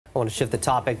I want to shift the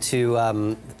topic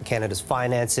to Canada's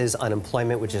finances,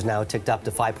 unemployment, which is now ticked up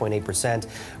to 5.8%.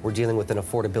 We're dealing with an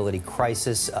affordability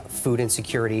crisis, food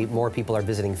insecurity. More people are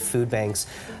visiting food banks.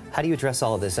 How do you address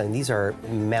all of this? And these are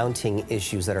mounting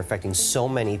issues that are affecting so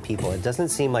many people. It doesn't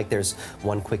seem like there's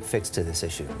one quick fix to this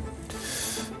issue.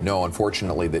 No,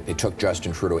 unfortunately, it took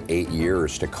Justin Trudeau 8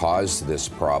 years to cause this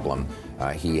problem.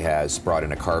 He has brought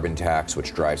in a carbon tax,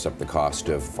 which drives up the cost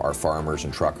of our farmers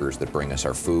and truckers that bring us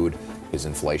our food. His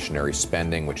inflationary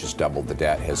spending, which has doubled the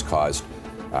debt, has caused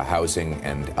housing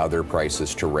and other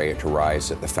prices to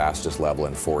rise at the fastest level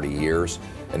in 40 years.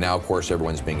 And now, of course,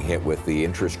 everyone's being hit with the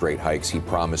interest rate hikes he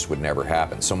promised would never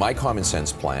happen. So my common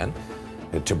sense plan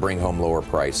to bring home lower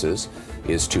prices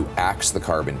is to axe the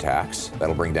carbon tax.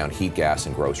 That'll bring down heat, gas,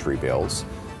 and grocery bills.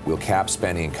 We'll cap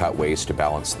spending and cut waste to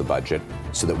balance the budget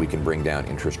so that we can bring down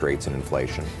interest rates and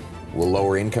inflation. We'll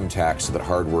lower income tax so that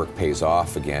hard work pays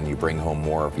off again. You bring home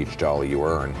more of each dollar you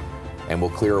earn. And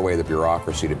we'll clear away the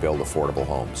bureaucracy to build affordable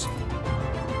homes.